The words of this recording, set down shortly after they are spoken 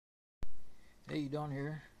Hey, Don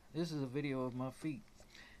here. This is a video of my feet.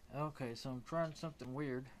 Okay, so I'm trying something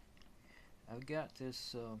weird. I've got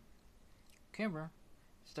this camera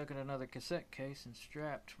stuck in another cassette case and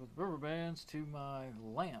strapped with rubber bands to my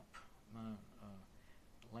lamp. My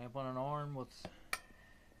lamp on an arm with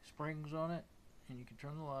springs on it, and you can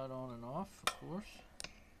turn the light on and off, of course.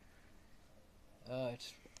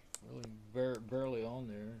 It's really barely on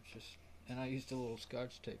there. It's just, and I used a little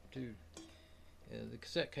scotch tape too. The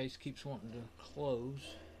cassette case keeps wanting to close.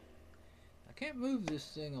 I can't move this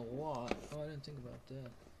thing a lot. Oh, I didn't think about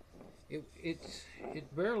that.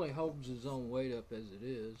 It barely holds its own weight up as it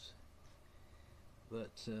is.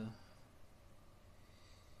 But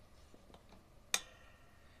if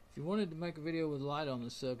you wanted to make a video with light on the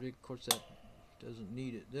subject, of course that doesn't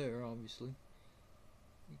need it there, obviously.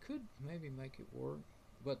 You could maybe make it work,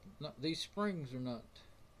 but these springs are not.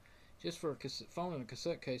 Just for a phone in a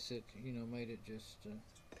cassette case, it made it just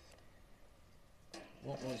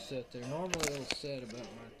won't really set there. Normally it'll set about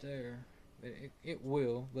right there. It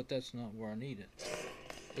will, but that's not where I need it.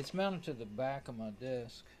 It's mounted to the back of my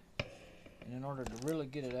desk, and in order to really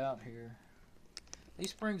get it out here, these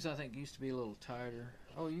springs I think used to be a little tighter.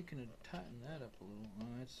 Oh, you can tighten that up a little.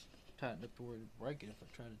 Oh, it's tightened up to where it'd break it if I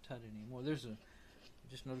try to tighten it anymore.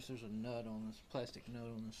 Just notice there's a nut on this plastic nut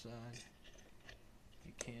on the side.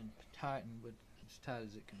 You can tighten, but as tight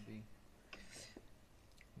as it can be.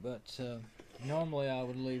 But normally I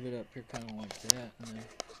would leave it up here kind of like that, and then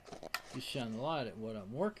just shine the light at what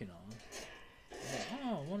I'm working on.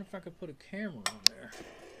 I wonder if I could put a camera on there.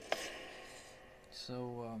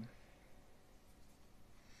 So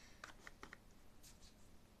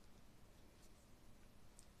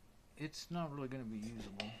it's not really going to be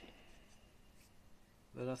usable.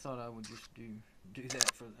 But I thought I would just do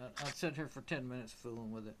that for. I'd sit here for 10 minutes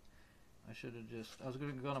fooling with it. I should have just. I was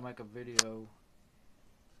going to make a video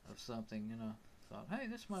of something, and I thought, hey,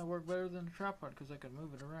 this might work better than a tripod because I can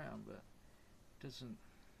move it around. But it doesn't.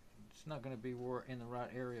 It's not going to be in the right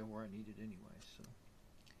area where I need it anyway. So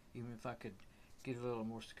even if I could get it a little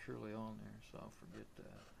more securely on there, so I'll forget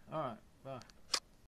that. All right, bye.